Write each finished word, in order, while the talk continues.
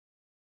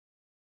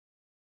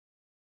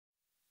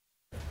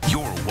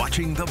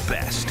watching the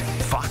best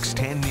Fox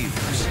 10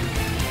 News.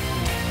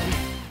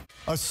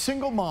 A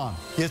single mom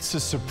gets the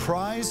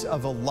surprise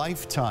of a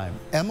lifetime.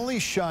 Emily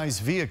Schei's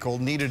vehicle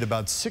needed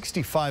about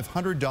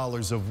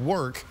 $6,500 of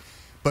work,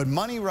 but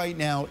money right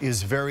now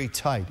is very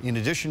tight. In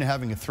addition to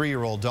having a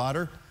 3-year-old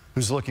daughter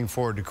who's looking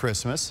forward to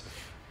Christmas,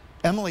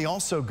 Emily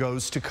also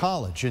goes to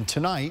college, and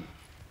tonight,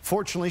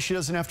 fortunately, she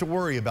doesn't have to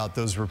worry about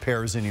those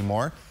repairs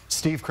anymore.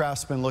 Steve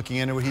Kraft's been looking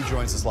into it. He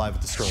joins us live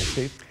at the store.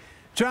 Steve?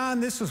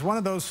 John, this is one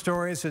of those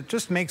stories that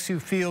just makes you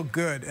feel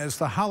good as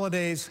the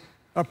holidays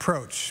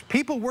approach.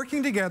 People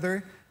working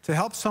together to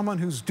help someone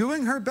who's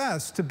doing her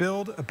best to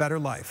build a better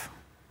life.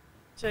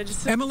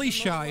 Emily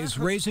Schei is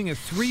raising a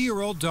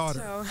 3-year-old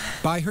daughter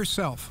by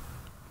herself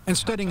and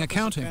studying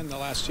accounting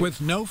with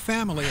no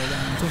family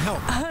around to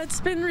help. It's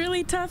been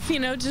really tough,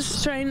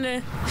 just trying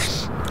to,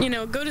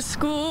 go to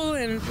school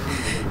and,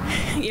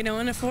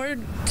 and afford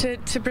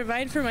to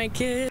provide for my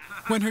kids.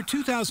 When her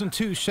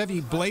 2002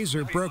 Chevy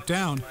Blazer broke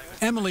down,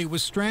 Emily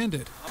was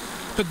stranded.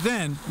 But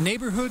then,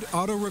 neighborhood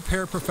auto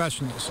repair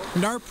professionals,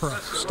 Narpro,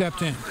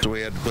 stepped in. So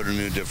we had to put a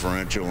new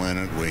differential in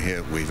it.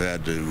 We've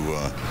had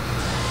to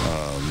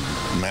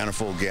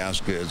manifold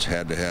gaskets,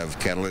 had to have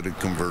catalytic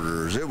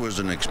converters. It would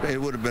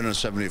have been a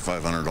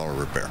 $7,500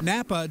 repair.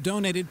 Napa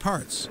donated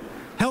parts.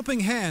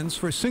 Helping Hands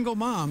for Single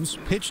Moms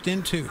pitched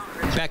in too.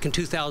 Back in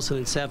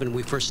 2007,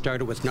 we first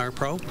started with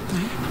Narpro.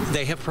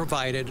 They have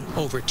provided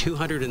over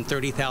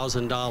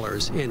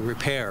 $230,000 in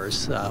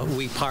repairs.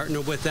 We partner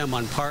with them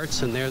on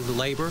parts and they're the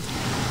labor.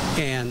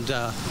 And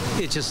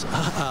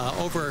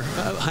over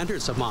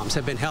hundreds of moms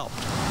have been helped,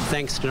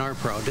 thanks to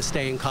Narpro, to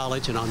stay in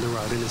college and on the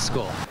road and in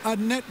school. A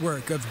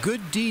network of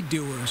good deed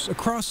doers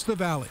across the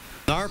valley.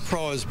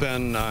 Narpro has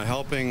been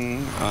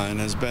helping and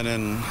has been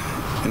in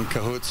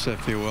cahoots,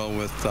 if you will,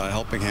 with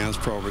Helping Hands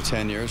for over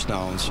 10 years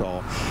now. And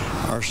so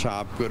our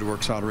shop, Good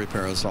Works Auto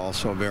Repair, is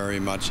also very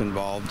much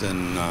involved.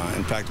 And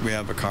in fact, we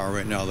have a car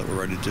right now that we're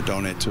ready to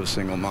donate to a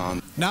single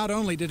mom. Not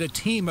only did a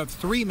team of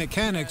 3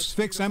 mechanics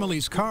fix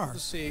Emily's car,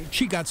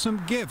 she got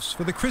some gifts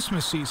for the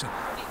Christmas season.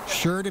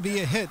 Sure to be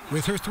a hit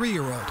with her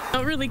 3-year-old.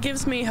 It really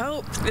gives me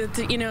hope that,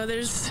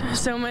 there's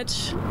so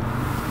much,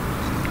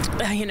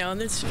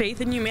 there's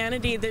faith in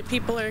humanity that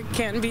people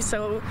can be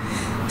so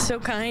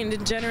kind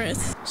and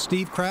generous.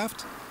 Steve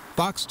Kraft,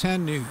 Fox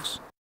 10 News.